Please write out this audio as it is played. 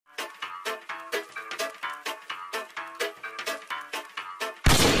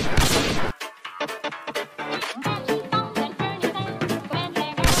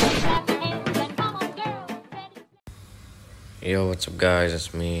Yo, what's up, guys?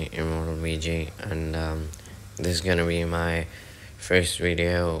 It's me, Immortal VG, and this is gonna be my first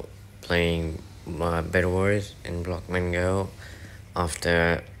video playing my Bedwars in Blockman Go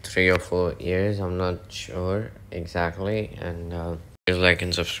after 3 or 4 years. I'm not sure exactly, and please like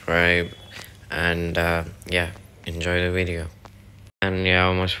and subscribe, and yeah, enjoy the video. And yeah, I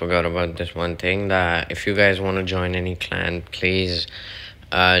almost forgot about this one thing that if you guys want to join any clan, please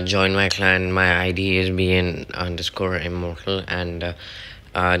join my clan. My ID is BN_immortal, and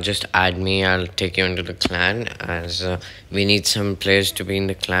just add me. I'll take you into the clan, as we need some players to be in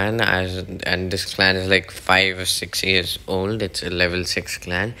the clan, and this clan is like 5 or 6 years old. It's a level 6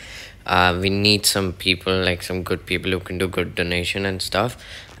 clan. We need some people, like some good people who can do good donation and stuff.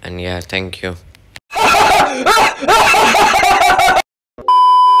 And yeah, thank you.